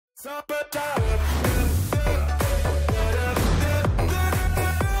Hello,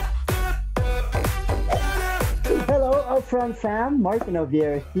 Upfront fam. Martin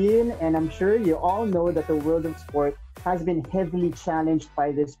Javier here, and I'm sure you all know that the world of sport has been heavily challenged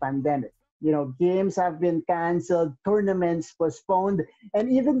by this pandemic. You know, games have been canceled, tournaments postponed,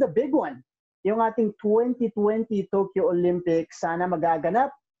 and even the big one, yung ating 2020 Tokyo Olympics, sana magaganap,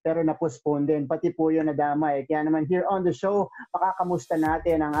 pero na-postpone din. Pati po yun nadamay. Kaya naman here on the show, makakamusta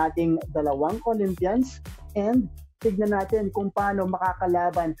natin ang ating dalawang Olympians and tignan natin kung paano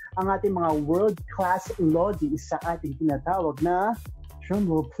makakalaban ang ating mga world-class lodis sa ating tinatawag na,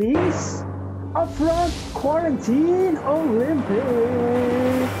 drumroll please, UPFRONT Quarantine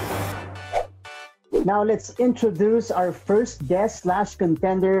Olympics! Now let's introduce our first guest /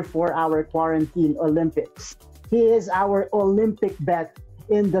 contender for our Quarantine Olympics. He is our Olympic vet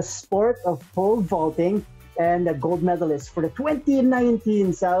in the sport of pole vaulting and a gold medalist for the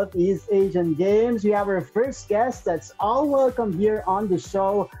 2019 Southeast Asian Games. We have our first guest that's all welcome here on the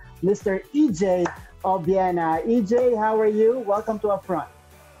show, Mr. EJ Obiena. EJ, how are you? Welcome to UPFRONT.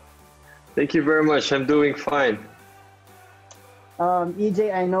 Thank you very much. I'm doing fine.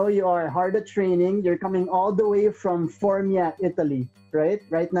 EJ, I know you are hard at training. You're coming all the way from Formia, Italy, right?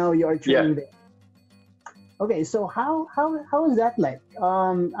 Right now you are training there. Okay, so how is that like?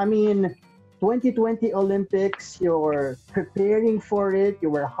 I mean, 2020 Olympics, you're preparing for it,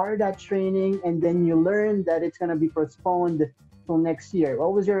 you were hard at training, and then you learned that it's going to be postponed till next year.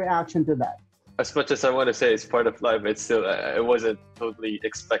 What was your reaction to that? As much as I want to say it's part of life, it's still, it wasn't totally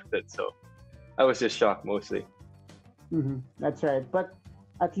expected. So I was just shocked mostly. That's right. But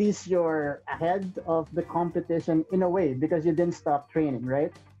at least you're ahead of the competition in a way because you didn't stop training,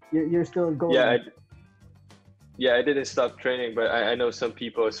 right? You're still going. Yeah, I didn't stop training, but I know some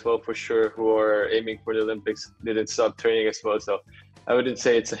people as well for sure who are aiming for the Olympics didn't stop training as well. So I wouldn't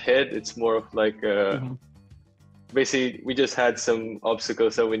say it's ahead. It's more of like basically we just had some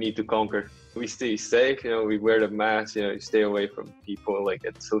obstacles that we need to conquer. We stay safe, you know, we wear the mask, you know, you stay away from people, like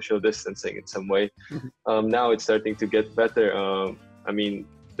at social distancing in some way. Now it's starting to get better. I mean,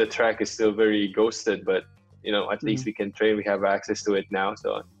 the track is still very ghosted, but you know, at least we can train. We have access to it now.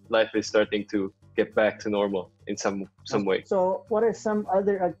 So life is starting to get back to normal in some way. So what are some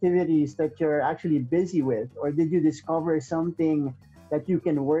other activities that you're actually busy with? Or did you discover something that you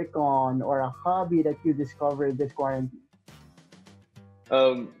can work on or a hobby that you discovered this quarantine?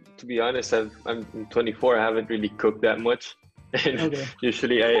 To be honest, I'm 24. I haven't really cooked that much. And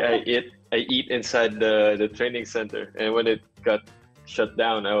usually I eat inside the training center. And when it got shut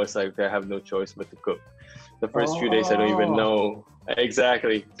down, I was like, I have no choice but to cook. The first few days, I don't even know.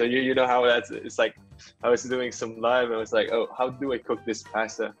 Exactly. So you know how it's like, I was doing some live and I was like, oh, how do I cook this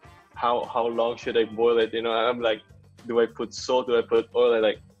pasta? How long should I boil it? You know, I'm like, do I put salt? Do I put oil?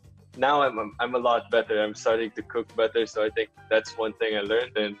 Like, now I'm a lot better. I'm starting to cook better. So I think that's one thing I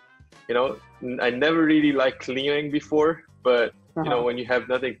learned. And, you know, I never really liked cleaning before, but you know, when you have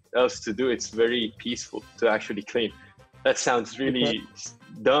nothing else to do, it's very peaceful to actually clean. That sounds really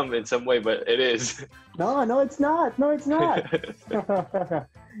dumb in some way, but it is. No, it's not. No, it's not.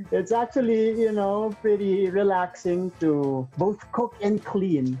 It's actually, you know, pretty relaxing to both cook and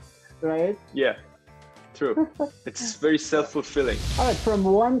clean, right? Yeah, true. It's very self-fulfilling. All right, from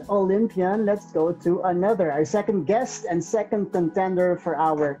one Olympian, let's go to another. Our second guest and second contender for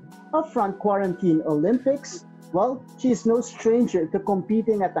our UPFRONT Quarantine Olympics. Well, she's no stranger to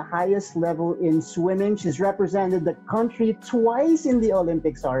competing at the highest level in swimming. She's represented the country twice in the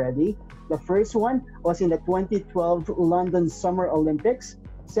Olympics already. The first one was in the 2012 London Summer Olympics.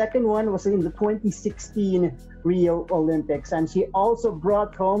 Second one was in the 2016 Rio Olympics. And she also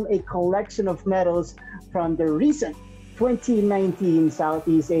brought home a collection of medals from the recent 2019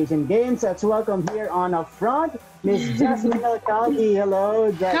 Southeast Asian Games. Let's welcome here on UPFRONT, Miss Jasmine Alkhaldi.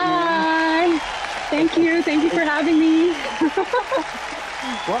 Hello, Jasmine. Hi. Thank you for having me.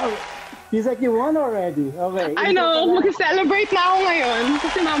 Wow, feels like you won already. Okay. I know, mag-celebrate na ako ngayon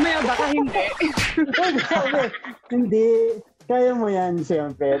kasi mamaya baka hindi. Hindi, kaya mo yan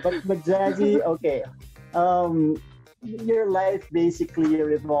siyempre. But Jazzy, okay. Your life basically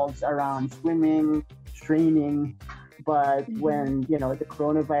revolves around swimming, training, but when, you know, the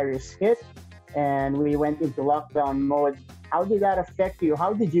coronavirus hit and we went into lockdown mode, how did that affect you?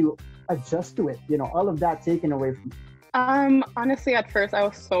 How did you adjust to it? You know, all of that taken away from you. Honestly, at first I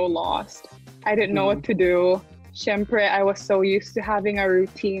was so lost. I didn't know what to do. Syempre, I was so used to having a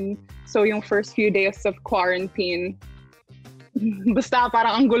routine. So yung first few days of quarantine, basta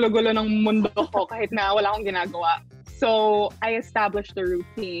parang ang gulo-gulo ng mundo ko kahit na wala akong ginagawa. So I established a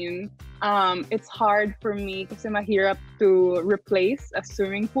routine. It's hard for me kasi mahirap to replace a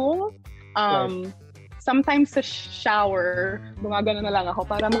swimming pool. Sometimes sa shower, gumagano na lang ako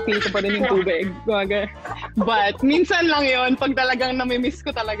para ma-feel ko pa din yung tubig. But minsan lang yon pag talagang namimiss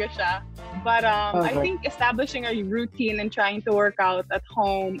ko talaga siya. But I think establishing a routine and trying to work out at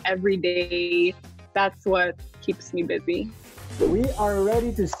home every day, that's what keeps me busy. We are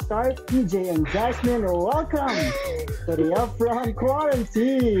ready to start. EJ and Jasmine, welcome to the UPFRONT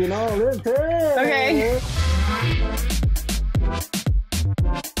Quarantine Olympics. Okay.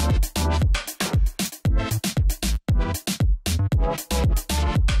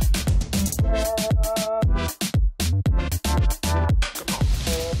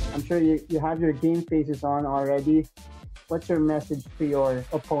 I'm sure you have your game faces on already. What's your message to your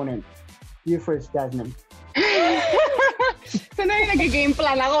opponent? You first, Jasmine. So na yung nag-game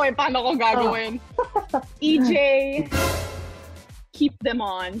plan ako paano ko gagawin? EJ, keep them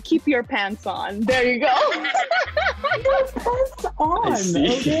on. Keep your pants on. There you go. Your pants on.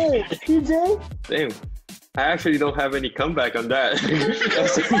 Okay. EJ? Same. I actually don't have any comeback on that.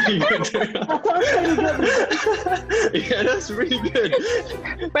 That's really good. Yeah, that's really good.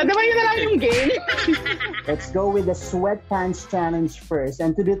 Pwede ba yun na lang yung game? Let's go with the sweatpants challenge first.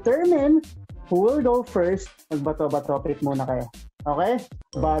 And to determine who will go first, magbato-bato pick muna kayo. Okay?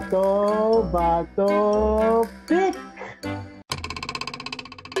 Bato, pick!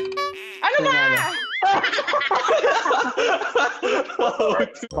 Ano ba?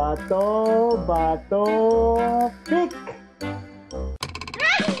 Bato, pick!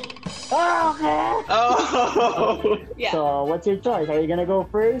 Okay! Oh! Yeah. So, what's your choice? Are you gonna go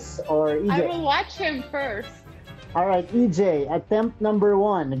first or EJ? I will watch him first. Alright, EJ, attempt number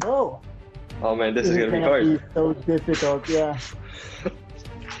 1. Go! Oh man, this is gonna be hard. Be so difficult, yeah. So,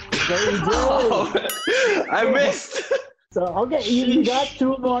 EJ! Oh, I missed! So, okay, you got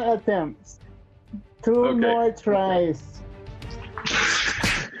 2 more attempts. 2 more tries.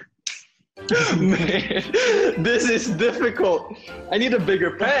 Man, this is difficult. I need a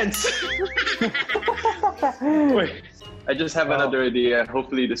bigger pants. Wait, I just have another idea.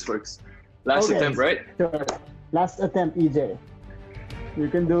 Hopefully this works. Last attempt, right? Sure. Last attempt, EJ. You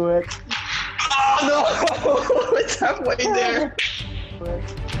can do it. Oh no! It's halfway there.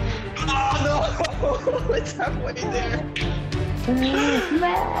 Oh no! It's halfway there.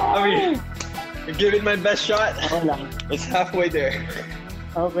 I mean, give it my best shot. It's halfway there.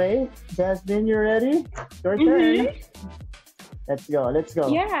 Okay, Jasmine, you ready? Your turn. Let's go.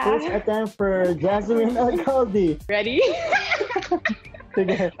 Yeah. First attempt for Jasmine Alkhaldi. Ready?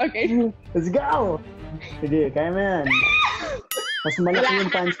 Sige. Okay. Let's go! Sige, kaya mo yan. Mas malaki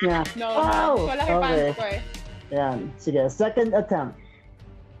yung pants niya. No, oh! malaki pants ko Yan. Sige, second attempt.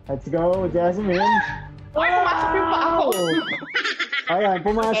 Let's go, Jasmine. Ay, pumasok yung paa ko. Ayan,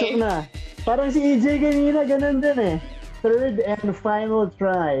 pumasok na. Parang si EJ kanina, ganun din eh. Third and final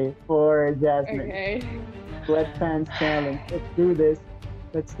try for Jasmine. Okay. Sweatpants challenge. Let's do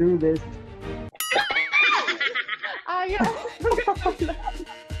this. Ayaw.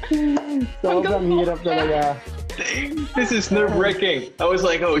 Sobrang hirap talaga. This is nerve-wracking. I was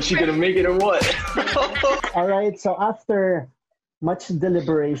like, oh, is she gonna make it or what? Alright, so after much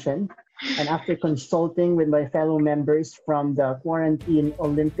deliberation and after consulting with my fellow members from the Quarantine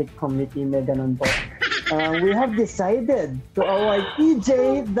Olympic Committee, we have decided to award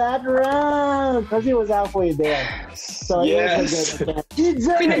EJ that round because he was halfway there. So yes.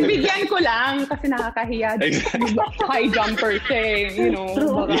 EJ! Pinagbigyan ko lang kasi nakakahiya. Exactly. High jumper siya,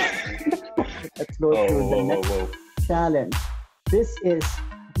 Let's go through the next challenge. This is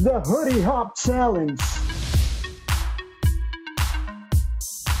the Hoodie Hop Challenge.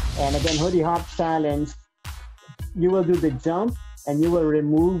 And again, Hoodie Hop Challenge, you will do the jump and you will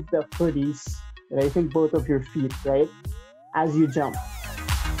remove the hoodies. And I think both of your feet, right? As you jump.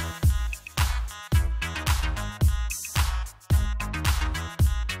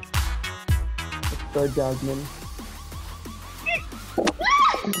 Let's go, Jasmine.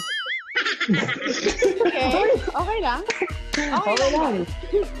 Okay lang. Okay lang.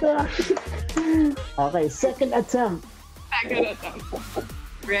 Okay, second attempt.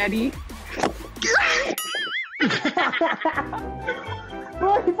 Ready?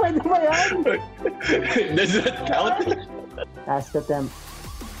 Uy, pwede ba yan? Does that count? Last attempt.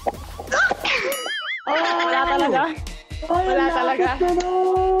 Wala talaga. Wala talaga.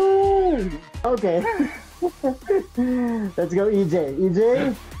 Okay. Let's go, EJ.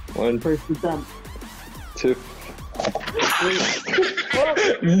 EJ, One, first attempt. 2, 3.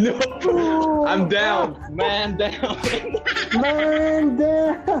 No, I'm down. Man down. Man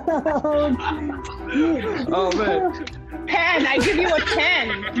down. Oh man. 10. I give you a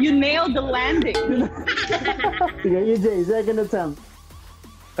 10. You nailed the landing. Sige, EJ, second attempt.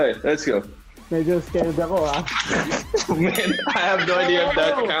 Hey, let's go. Medyo scared ako, ah. Man, I have no idea if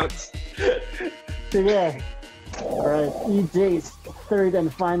that counts. Sige. Alright, EJ's third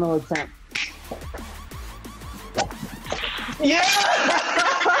and final attempt. Yeah!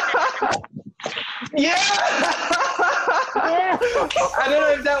 Yeah! Yeah! I don't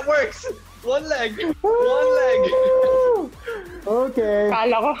know if that works. One leg. Okay.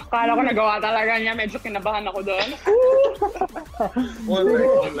 Kala ko nagawa talaga niya. Medyo kinabahan ako doon. One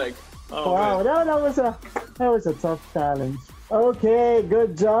leg. Oh, wow, that was a tough challenge. Okay,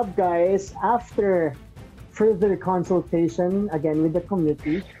 good job, guys. After further consultation again with the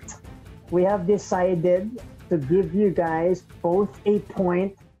committee, we have decided to give you guys both a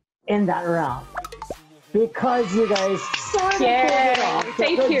point in that round because you guys sort of pulled it off. So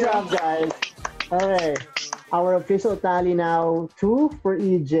Thank good you. job, guys. Okay, our official tally now: 2 for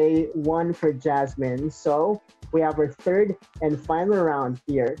EJ, 1 for Jasmine. So we have our third and final round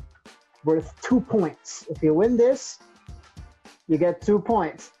here, worth 2 points. If you win this, you get 2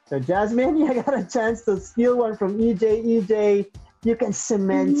 points. So Jasmine, you got a chance to steal one from EJ. EJ, you can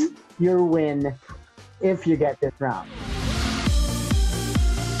cement your win if you get this round.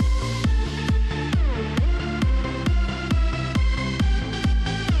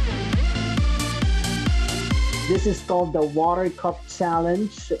 This is called the Water Cup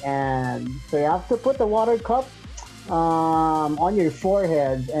Challenge, and so you have to put the water cup on your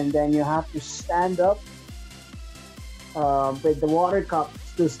forehead, and then you have to stand up with the water cup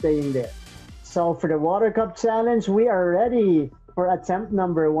still staying there. So for the Water Cup Challenge, we are ready for attempt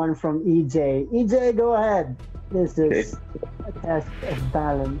number 1 from EJ. EJ, go ahead. This is a test of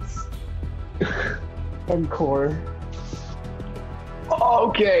balance and core.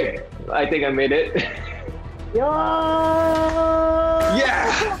 Okay, I think I made it. Yo!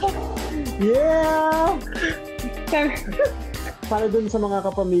 Yeah! Yeah! Para dun sa mga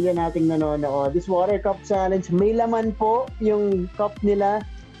kapamilya nating nanonood, this Water Cup Challenge, may laman po yung cup nila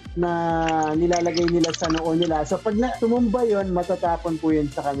na nilalagay nila sa noo nila. So pag tumumba yun, matatapon po yun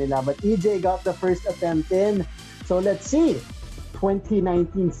sa kanila. But EJ got the first attempt in. So let's see.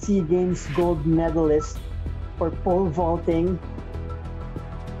 2019 SEA Games gold medalist for pole vaulting.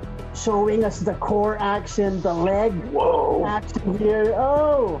 Showing us the core action, the leg action here.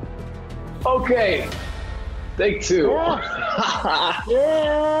 Oh! Okay. Take 2. Yeah!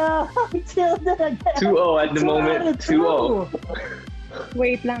 Yeah! Killed it again. 2-0 at the moment. 2-0.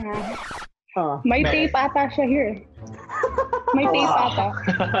 Wait lang May tape ata siya here. May tape ata.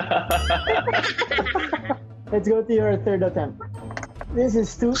 Let's go to your third attempt. This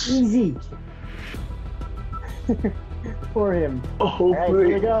is too easy for him. Oh, alright, here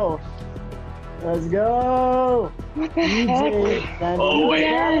we go. Let's go! EJ, oh, wait.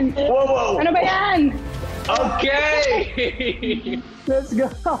 Whoa! Ano ba yan? Okay! Let's go!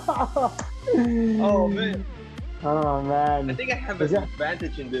 Oh, man. Oh, man. I think I have an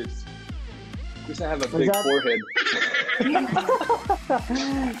advantage in this. Because I have a big forehead.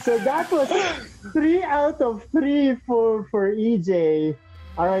 So that was 3 out of 3 for EJ.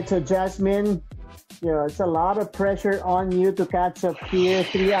 Alright, so Jasmine, yeah, it's a lot of pressure on you to catch up here.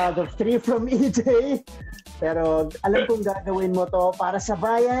 3 out of 3 from EJ. Pero alam kong gagawin mo to para sa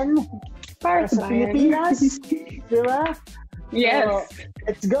bayan. Para sa Pilipinas. Di ba? Yes. So,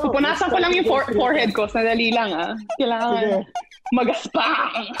 let's go. Pupunasan ko lang yung forehead ko. Sandali lang Kailangan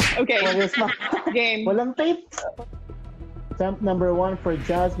magaspang. Okay. Magaspang. Game. Walang tape. Attempt number 1 for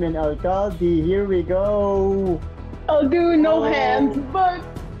Jasmine Alkhaldi. Here we go. I'll do no hands, but...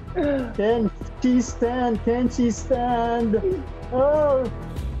 Can she stand? Can she stand? Oh.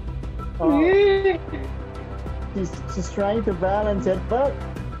 She's trying to balance it, but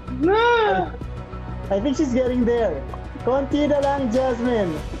I think she's getting there. Konti na lang,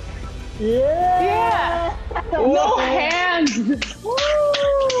 Jasmine. Yeah! No hands! Woo!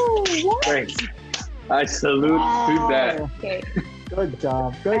 Thanks. I salute to that. Okay. Good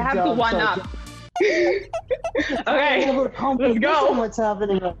job. Good job. I have to one up. Okay, let's go. What's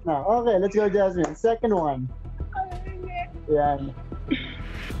happening right now? Okay, let's go, Jasmine. Second one. Yeah.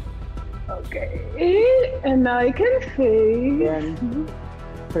 Okay, and I can see. Again,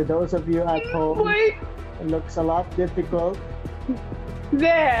 for those of you at home, it looks a lot difficult.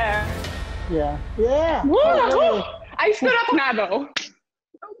 There. Yeah. Yeah. Okay. I stood up now, though.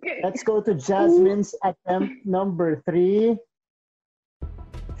 Okay. Let's go to Jasmine's attempt number 3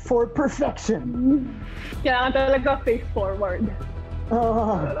 for perfection. Kailangan talaga face forward.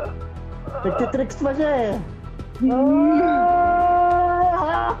 Oh, nagtitricks pa siya eh. Oh!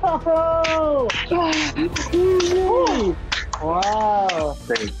 Wow!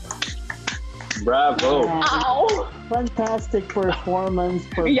 Thanks. Bravo! Ow! Fantastic performance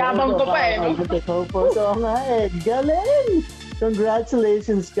for Yabang ko pa eh, no? Olympic hopefuls. Oo nga eh, galing!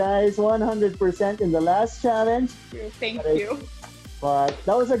 Congratulations guys, 100% in the last challenge. Thank you. But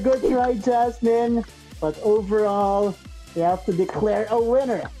that was a good try, Jasmine. But overall, we have to declare a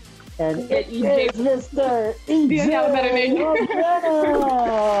winner. And it is Mr. EJ Obiena!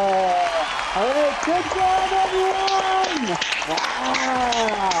 Alright, good job everyone!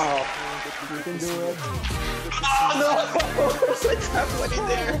 Wow! You can do it. Oh no! What's happening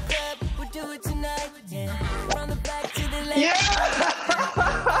there? Yeah!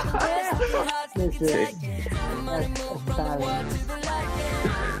 This is talent.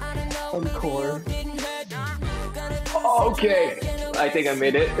 Encore. Okay, I think I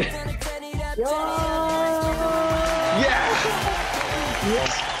made it. Yeah!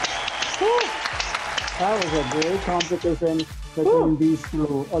 Yes! That was a great competition between these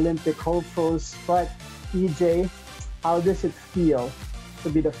two Olympic hopefuls. But EJ, how does it feel to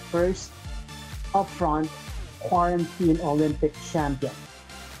be the first UPFRONT Quarantine Olympic champion?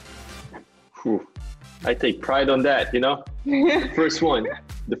 Whew. I take pride on that, you know? The first one.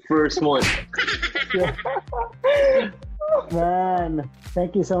 Man,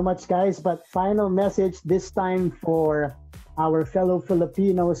 thank you so much, guys. But final message this time for our fellow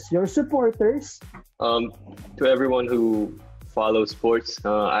Filipinos, your supporters. To everyone who follows sports,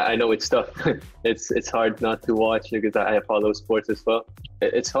 I know it's tough. it's hard not to watch because I follow sports as well.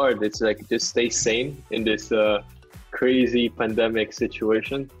 It's hard. It's like just stay sane in this crazy pandemic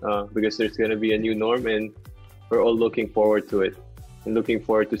situation because there's going to be a new norm and we're all looking forward to it and looking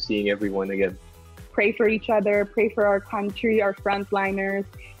forward to seeing everyone again. Pray for each other, pray for our country, our frontliners,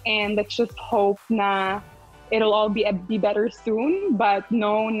 and let's just hope na it'll all be better soon, but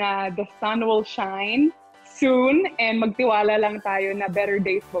know na the sun will shine soon and magtiwala lang tayo na better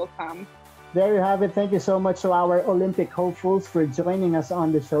days will come. There you have it. Thank you so much to our Olympic hopefuls for joining us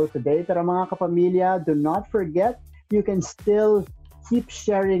on the show today. Pero mga kapamilya, do not forget, you can still keep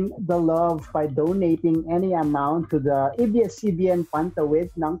sharing the love by donating any amount to the ABS-CBN Pantawid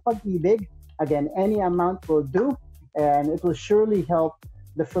ng Pag-ibig. Again, any amount will do, and it will surely help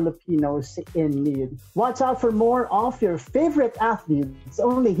the Filipinos in need. Watch out for more of your favorite athletes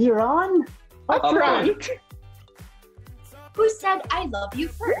only here on UPFRONT. Who said I love you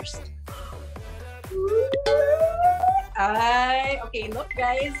first? Okay, look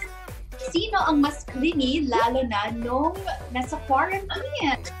guys. Sino ang mas clingy lalo na nung nasa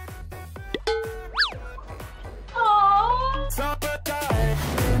quarantine? Aww.